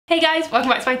Hey guys, welcome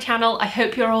back to my channel. I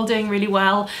hope you're all doing really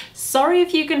well. Sorry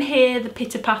if you can hear the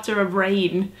pitter-patter of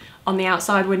rain on the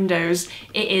outside windows.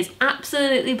 It is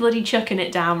absolutely bloody chucking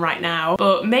it down right now,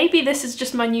 but maybe this is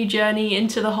just my new journey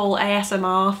into the whole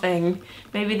ASMR thing.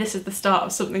 Maybe this is the start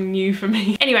of something new for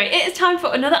me. Anyway, it is time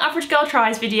for another Average Girl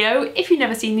Tries video. If you've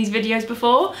never seen these videos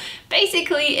before,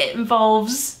 basically it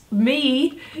involves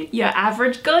me, your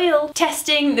average girl,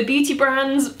 testing the beauty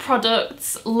brands,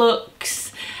 products,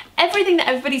 looks, everything that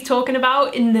everybody's talking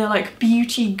about in the like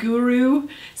beauty guru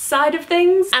side of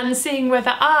things, and seeing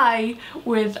whether I,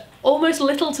 with almost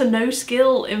little to no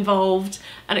skill involved,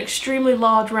 an extremely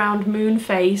large round moon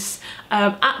face,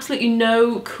 absolutely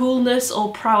no coolness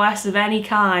or prowess of any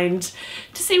kind,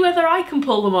 to see whether I can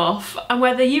pull them off and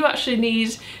whether you actually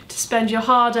need to spend your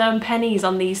hard-earned pennies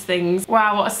on these things.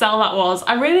 Wow, what a sell that was.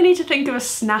 I really need to think of a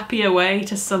snappier way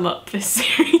to sum up this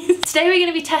series. Today we're going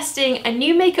to be testing a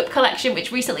new makeup collection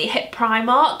which recently hit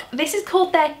Primark. This is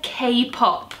called their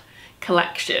K-pop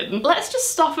collection. Let's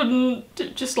just stop and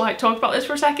just like talk about this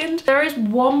for a second. There is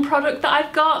one product that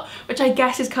I've got which I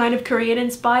guess is kind of Korean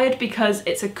inspired because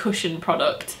it's a cushion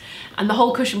product, and the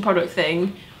whole cushion product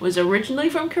thing was originally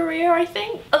from Korea, I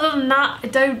think. Other than that, I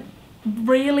don't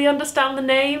really understand the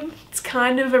name. It's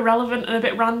kind of irrelevant and a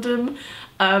bit random.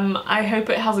 I hope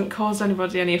it hasn't caused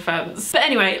anybody any offence. But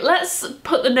anyway, let's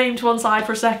put the name to one side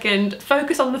for a second,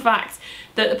 focus on the fact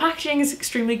that the packaging is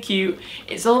extremely cute,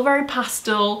 it's all very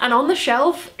pastel, and on the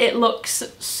shelf it looks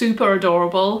super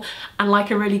adorable and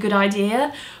like a really good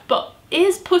idea, but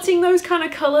is putting those kind of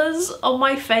colours on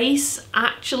my face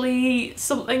actually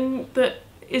something that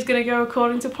is going to go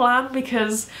according to plan?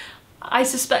 Because I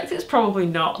suspect it's probably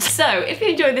not. So if you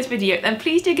enjoyed this video, then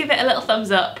please do give it a little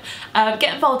thumbs up.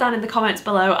 Get involved down in the comments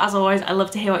below. As always, I love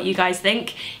to hear what you guys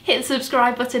think. Hit the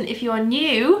subscribe button if you are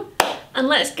new, and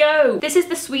let's go. This is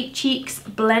the Sweet Cheeks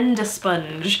blender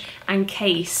sponge and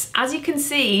case. As you can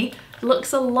see,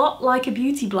 looks a lot like a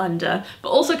beauty blender, but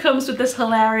also comes with this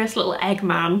hilarious little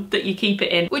Eggman that you keep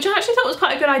it in, which I actually thought was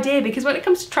quite a good idea because when it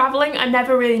comes to traveling, I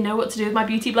never really know what to do with my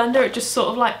beauty blender. It just sort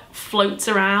of like floats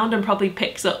around and probably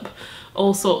picks up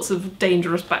all sorts of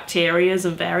dangerous bacterias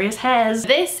and various hairs.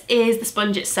 This is the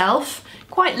sponge itself,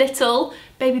 quite little,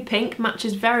 baby pink,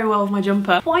 matches very well with my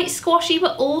jumper. Quite squashy,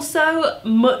 but also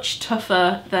much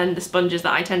tougher than the sponges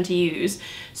that I tend to use.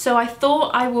 So I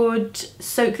thought I would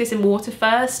soak this in water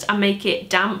first and make it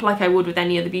damp like I would with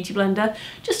any other beauty blender,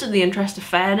 just in the interest of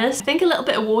fairness. I think a little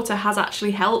bit of water has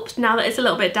actually helped. Now that it's a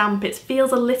little bit damp, it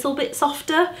feels a little bit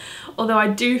softer, although I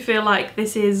do feel like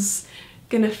this is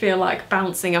gonna feel like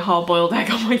bouncing a hard-boiled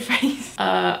egg on my face.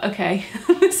 Okay.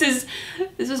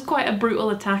 This is quite a brutal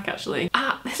attack actually.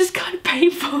 This is kind of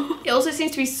painful. It also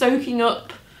seems to be soaking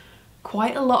up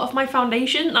quite a lot of my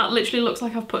foundation. That literally looks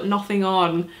like I've put nothing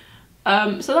on.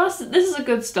 So this is a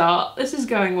good start. This is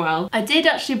going well. I did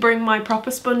actually bring my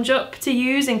proper sponge up to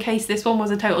use in case this one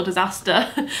was a total disaster.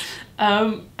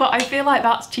 But I feel like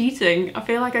that's cheating. I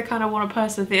feel like I kind of want to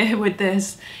persevere with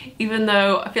this, even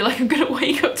though I feel like I'm gonna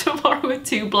wake up tomorrow with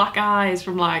two black eyes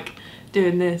from like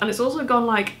doing this. And it's also gone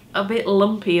like a bit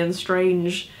lumpy and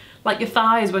strange, like your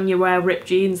thighs when you wear ripped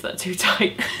jeans that are too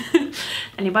tight.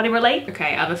 Anybody relate?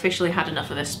 Okay, I've officially had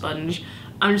enough of this sponge.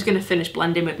 I'm just gonna finish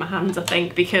blending with my hands, I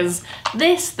think, because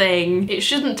this thing, it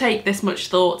shouldn't take this much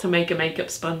thought to make a makeup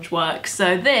sponge work.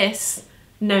 So this,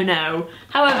 no.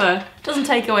 However, doesn't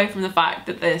take away from the fact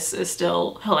that this is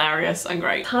still hilarious and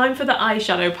great. Time for the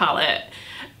eyeshadow palette,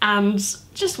 and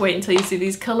just wait until you see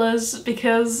these colours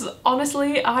because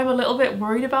honestly I'm a little bit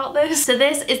worried about this. So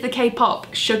this is the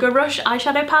Kpop Sugar Rush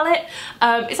eyeshadow palette.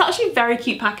 It's actually very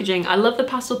cute packaging. I love the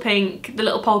pastel pink, the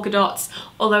little polka dots,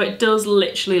 although it does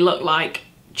literally look like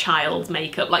child's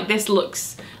makeup. Like this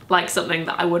looks like something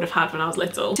that I would have had when I was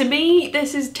little. To me,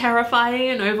 this is terrifying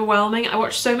and overwhelming. I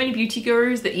watch so many beauty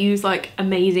gurus that use like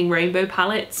amazing rainbow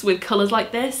palettes with colours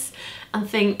like this and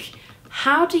think,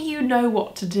 how do you know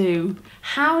what to do?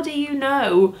 How do you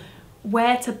know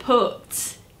where to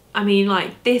put, I mean,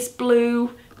 like this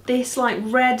blue, this like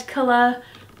red colour?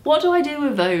 What do I do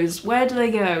with those? Where do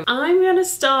they go? I'm gonna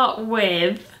start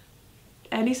with,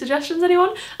 any suggestions,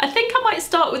 anyone? I think I might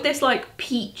start with this like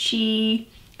peachy,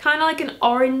 kind of like an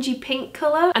orangey pink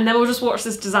colour, and then we'll just watch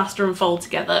this disaster unfold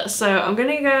together. So I'm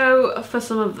gonna go for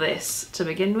some of this to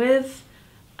begin with.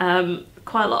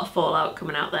 Quite a lot of fallout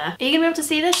coming out there. Are you gonna be able to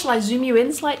see this? Shall I zoom you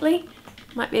in slightly?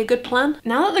 Might be a good plan.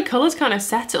 Now that the colour's kind of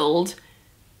settled,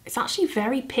 it's actually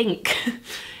very pink.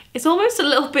 It's almost a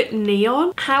little bit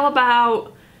neon. How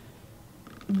about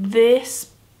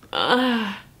this?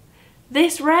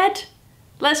 This red?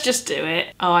 Let's just do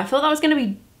it. Oh, I thought that was gonna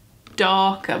be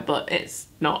darker, but it's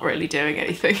not really doing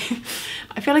anything.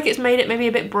 I feel like it's made it maybe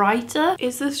a bit brighter.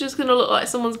 Is this just gonna look like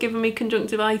someone's given me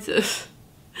conjunctivitis?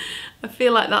 I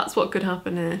feel like that's what could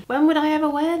happen here. When would I ever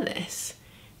wear this?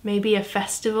 Maybe a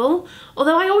festival?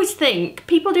 Although I always think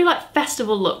people do like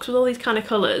festival looks with all these kind of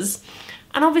colours.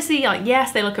 And obviously, like,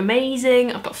 yes, they look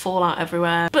amazing. I've got fallout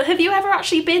everywhere. But have you ever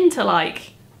actually been to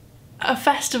like a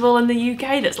festival in the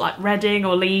UK that's like Reading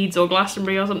or Leeds or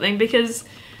Glastonbury or something? Because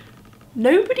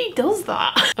nobody does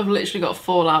that. I've literally got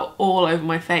fallout all over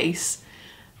my face.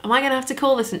 Am I gonna have to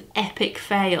call this an epic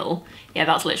fail? Yeah,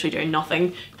 that's literally doing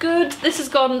nothing. Good, this has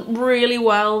gone really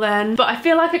well then. But I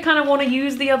feel like I kind of want to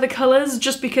use the other colours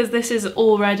just because this is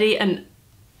already an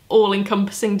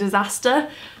all-encompassing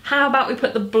disaster. How about we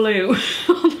put the blue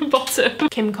on the bottom?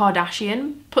 Kim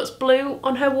Kardashian puts blue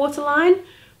on her waterline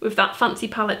with that fancy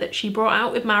palette that she brought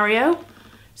out with Mario.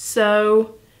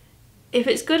 So if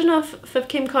it's good enough for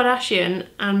Kim Kardashian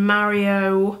and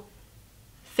Mario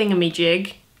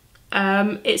thingamajig,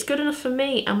 it's good enough for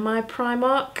me and my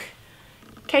Primark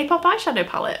Kpop eyeshadow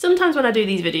palette. Sometimes when I do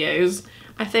these videos,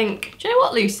 I think, do you know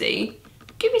what, Lucy?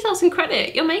 Give yourself some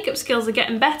credit. Your makeup skills are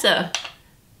getting better.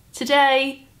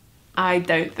 Today, I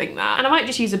don't think that. And I might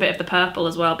just use a bit of the purple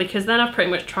as well, because then I've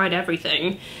pretty much tried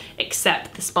everything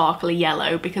except the sparkly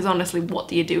yellow, because honestly, what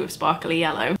do you do with sparkly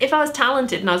yellow? If I was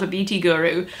talented and I was a beauty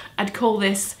guru, I'd call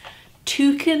this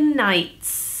Toucan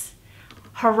Nights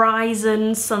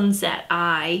Horizon Sunset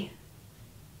Eye.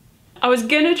 I was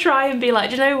gonna try and be like,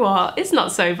 do you know what? It's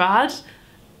not so bad.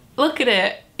 Look at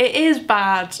it. It is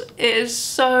bad. It is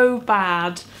so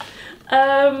bad.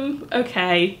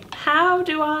 Okay, how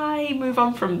do I move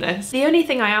on from this? The only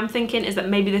thing I am thinking is that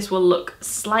maybe this will look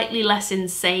slightly less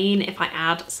insane if I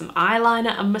add some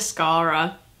eyeliner and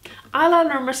mascara.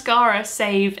 Eyeliner and mascara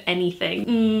save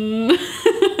anything.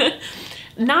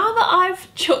 Now that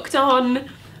I've chucked on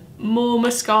more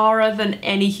mascara than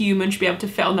any human should be able to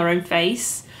fit on their own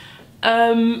face,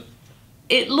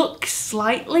 it looks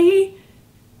slightly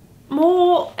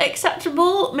more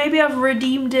acceptable. Maybe I've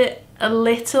redeemed it a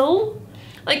little.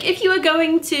 Like if you were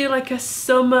going to like a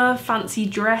summer fancy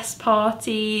dress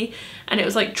party and it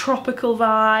was like tropical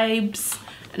vibes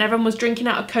and everyone was drinking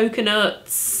out of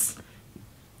coconuts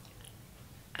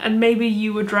and maybe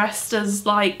you were dressed as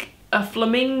like a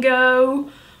flamingo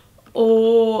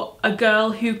or a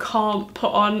girl who can't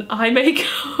put on eye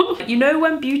makeup. You know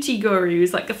when beauty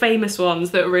gurus, like the famous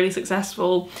ones that are really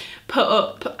successful, put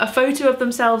up a photo of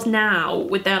themselves now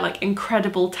with their like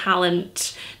incredible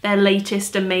talent, their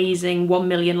latest amazing 1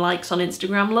 million likes on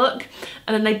Instagram look,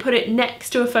 and then they put it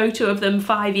next to a photo of them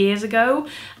 5 years ago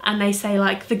and they say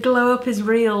like, the glow up is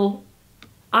real.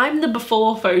 I'm the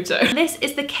before photo. This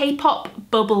is the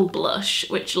Kpop Bubble Blush,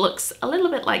 which looks a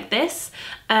little bit like this.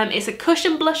 It's a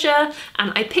cushion blusher,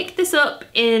 and I picked this up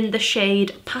in the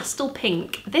shade Pastel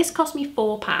Pink. This cost me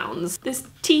 £4. This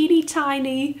teeny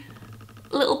tiny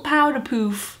little powder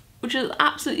poof, which is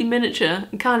absolutely miniature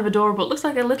and kind of adorable. It looks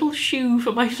like a little shoe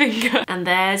for my finger. And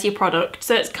there's your product.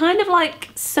 So it's kind of like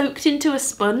soaked into a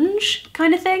sponge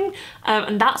kind of thing,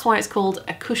 and that's why it's called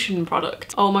a cushion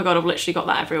product. Oh my god, I've literally got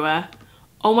that everywhere.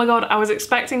 Oh my god, I was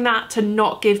expecting that to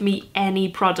not give me any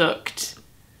product.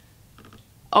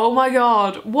 Oh my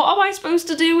god, what am I supposed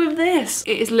to do with this?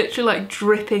 It is literally like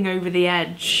dripping over the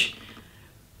edge.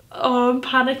 Oh, I'm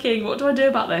panicking. What do I do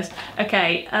about this?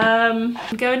 Okay, I'm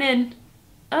going in.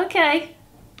 Okay,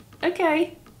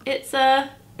 okay. It's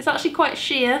actually quite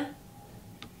sheer.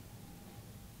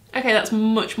 Okay, that's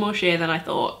much more sheer than I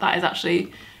thought. That is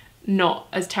actually not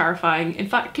as terrifying. In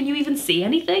fact, can you even see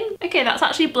anything? Okay, that's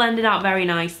actually blended out very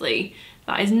nicely.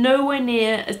 That is nowhere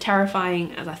near as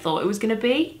terrifying as I thought it was gonna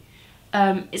be.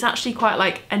 It's actually quite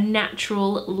like a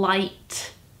natural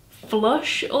light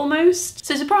flush almost.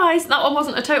 So surprise, that one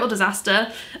wasn't a total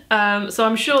disaster. So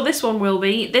I'm sure this one will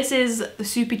be. This is the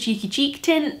Super Cheeky Cheek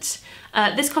tint.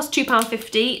 This costs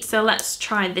 £2.50, so let's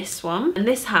try this one. And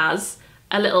this has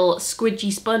a little squidgy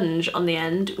sponge on the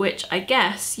end, which I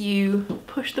guess you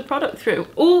push the product through.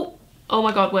 Oh, oh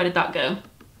my god, where did that go?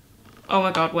 Oh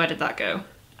my god, where did that go?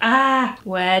 Ah,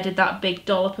 where did that big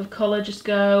dollop of colour just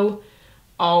go?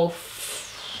 Oh,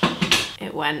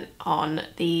 it went on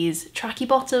these tracky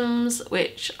bottoms,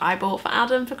 which I bought for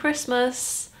Adam for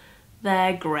Christmas.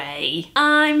 They're grey.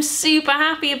 I'm super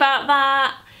happy about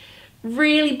that.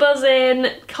 Really buzzing.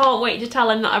 Can't wait to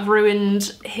tell him that I've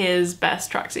ruined his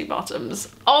best tracksuit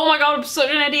bottoms. Oh my god, I'm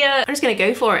such an idiot. I'm just gonna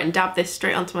go for it and dab this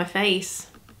straight onto my face.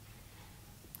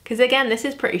 Because again, this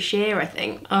is pretty sheer, I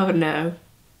think. Oh no.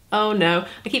 Oh no.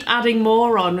 I keep adding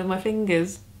more on with my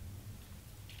fingers.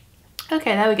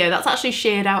 Okay, there we go. That's actually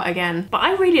sheared out again. But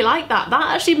I really like that.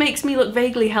 That actually makes me look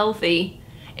vaguely healthy.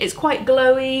 It's quite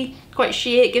glowy, quite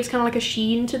sheer. It gives kind of like a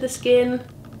sheen to the skin.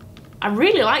 I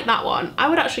really like that one. I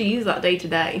would actually use that day to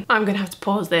day. I'm gonna have to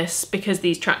pause this because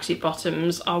these tracksuit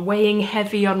bottoms are weighing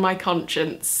heavy on my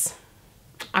conscience.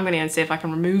 I'm gonna go and see if I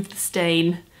can remove the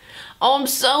stain. Oh, I'm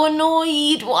so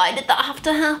annoyed. Why did that have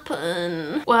to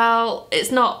happen? Well,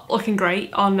 it's not looking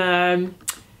great on the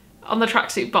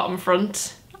tracksuit bottom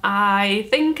front. I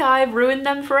think I've ruined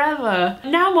them forever.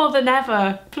 Now more than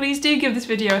ever, please do give this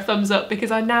video a thumbs up because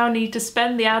I now need to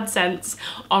spend the AdSense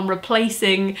on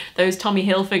replacing those Tommy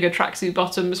Hilfiger tracksuit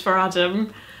bottoms for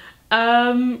Adam.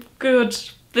 Good.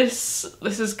 This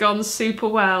has gone super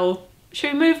well.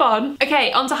 Should we move on?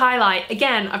 Okay, on to highlight.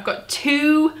 Again, I've got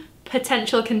two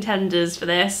potential contenders for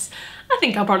this. I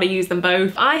think I'll probably use them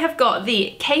both. I have got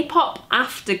the Kpop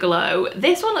Afterglow.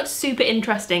 This one looks super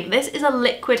interesting. This is a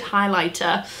liquid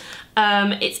highlighter.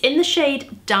 It's in the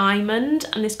shade Diamond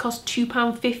and this costs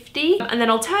 £2.50. And then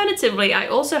alternatively, I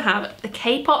also have the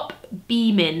Kpop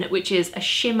Beamin', which is a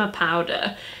shimmer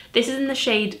powder. This is in the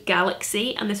shade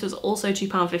Galaxy and this was also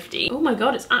 £2.50. Oh my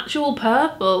god, it's actual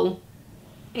purple.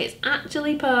 It's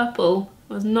actually purple.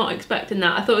 I was not expecting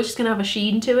that. I thought it was just gonna have a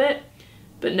sheen to it.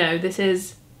 But no, this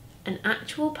is an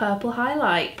actual purple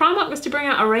highlight. Primark was to bring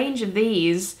out a range of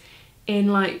these in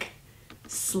like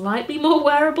slightly more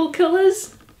wearable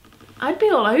colours. I'd be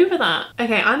all over that.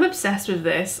 Okay, I'm obsessed with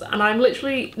this and I'm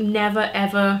literally never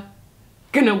ever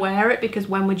gonna wear it because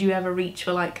when would you ever reach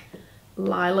for like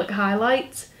lilac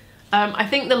highlights? I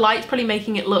think the light's probably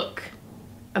making it look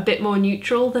a bit more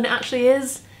neutral than it actually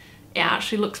is. It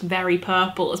actually looks very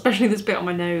purple, especially this bit on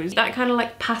my nose. That kind of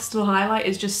like pastel highlight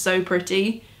is just so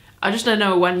pretty. I just don't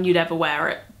know when you'd ever wear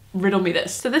it. Riddle me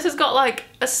this. So this has got like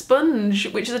a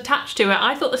sponge which is attached to it.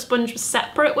 I thought the sponge was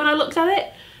separate when I looked at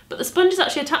it, but the sponge is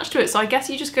actually attached to it, so I guess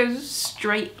you just go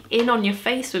straight in on your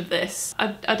face with this.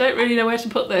 I don't really know where to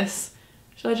put this.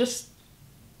 Should I just...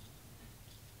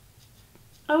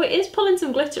 Oh, it is pulling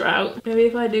some glitter out. Maybe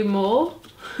if I do more?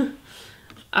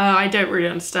 I don't really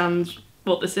understand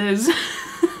what this is.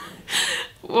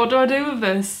 What do I do with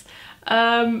this?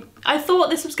 I thought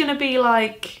this was gonna be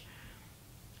like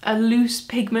a loose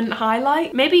pigment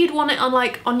highlight. Maybe you'd want it on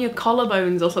like on your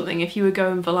collarbones or something if you were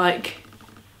going for like,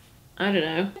 I don't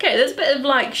know. Okay, there's a bit of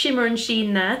like shimmer and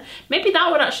sheen there. Maybe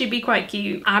that would actually be quite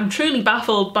cute. I'm truly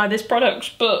baffled by this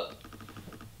product, but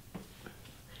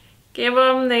give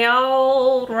them the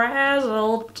old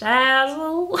razzle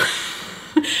dazzle.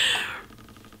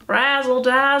 Razzle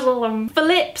dazzle. For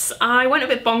lips, I went a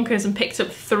bit bonkers and picked up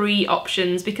 3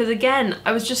 options because again,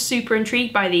 I was just super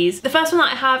intrigued by these. The first one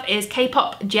that I have is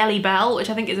Kpop Jelly Bell, which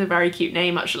I think is a very cute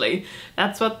name actually.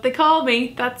 That's what they call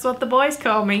me. That's what the boys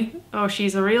call me. Oh,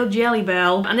 she's a real jelly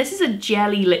bell. And this is a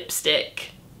jelly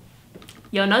lipstick.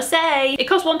 You know say. It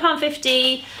costs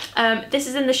 £1.50. This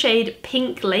is in the shade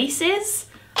Pink Laces.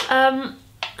 And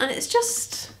it's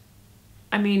just,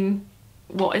 I mean,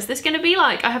 what is this gonna be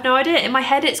like? I have no idea. In my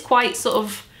head it's quite sort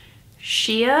of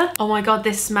sheer. Oh my god,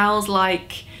 this smells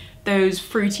like those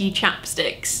fruity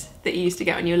chapsticks that you used to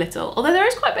get when you were little. Although there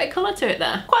is quite a bit of colour to it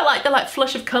there. Quite like the like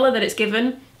flush of colour that it's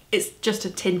given. It's just a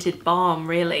tinted balm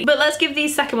really. But let's give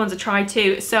these second ones a try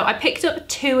too. So I picked up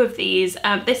 2 of these.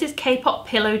 This is Kpop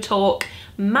Pillow Talk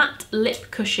Matte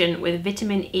Lip Cushion with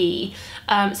Vitamin E.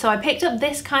 So I picked up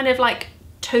this kind of like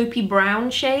taupey brown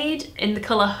shade in the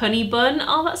colour Honey Bun.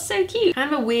 Oh, that's so cute.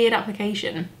 Kind of a weird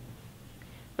application.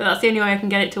 But that's the only way I can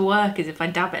get it to work is if I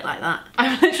dab it like that.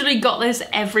 I've literally got this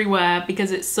everywhere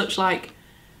because it's such like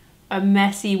a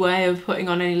messy way of putting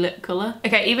on any lip colour.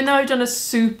 Okay, even though I've done a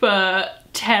super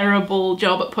terrible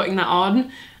job at putting that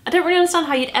on, I don't really understand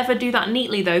how you'd ever do that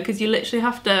neatly though, because you literally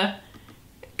have to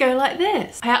go like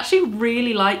this. I actually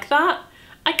really like that.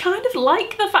 I kind of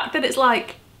like the fact that it's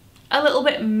like a little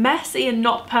bit messy and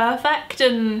not perfect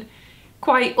and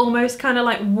quite almost kind of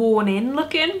like worn in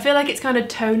looking. I feel like it's kind of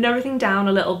toned everything down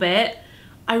a little bit.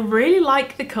 I really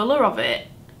like the colour of it.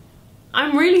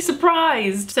 I'm really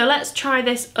surprised. So let's try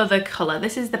this other colour.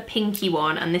 This is the pinky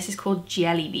one and this is called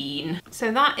Jelly Bean.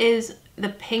 So that is the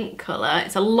pink colour.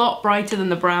 It's a lot brighter than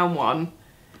the brown one.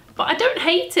 But I don't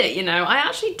hate it, you know. I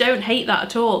actually don't hate that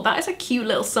at all. That is a cute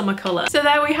little summer colour. So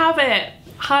there we have it.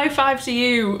 High five to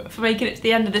you for making it to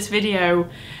the end of this video.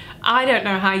 I don't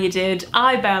know how you did.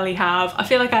 I barely have. I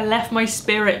feel like I left my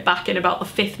spirit back in about the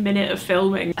 5th minute of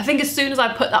filming. I think as soon as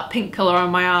I put that pink colour on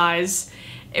my eyes,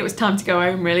 it was time to go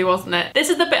home really, wasn't it? This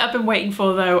is the bit I've been waiting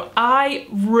for though. I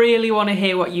really want to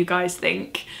hear what you guys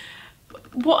think.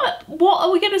 What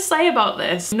are we gonna say about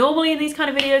this? Normally in these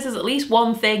kind of videos there's at least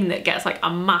one thing that gets like a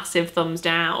massive thumbs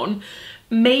down.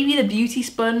 Maybe the beauty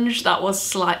sponge, that was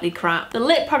slightly crap. The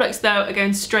lip products though are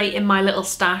going straight in my little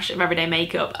stash of everyday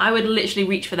makeup. I would literally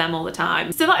reach for them all the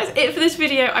time. So that is it for this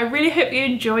video. I really hope you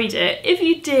enjoyed it. If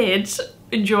you did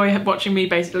enjoy watching me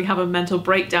basically have a mental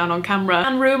breakdown on camera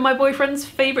and ruin my boyfriend's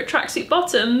favourite tracksuit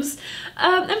bottoms,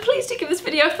 then please do give this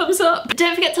video a thumbs up.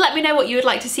 Don't forget to let me know what you would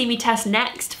like to see me test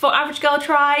next for Average Girl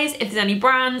Tries. If there's any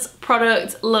brands,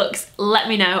 products, looks, let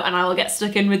me know and I will get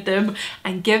stuck in with them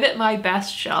and give it my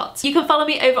best shot. You can follow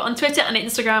me over on Twitter and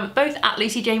Instagram, both at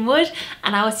Lucy Jane Wood,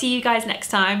 and I will see you guys next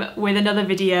time with another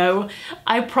video.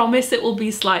 I promise it will be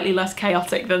slightly less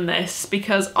chaotic than this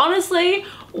because honestly,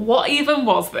 what even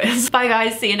was this? Bye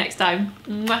guys, see you next time.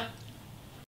 Mwah.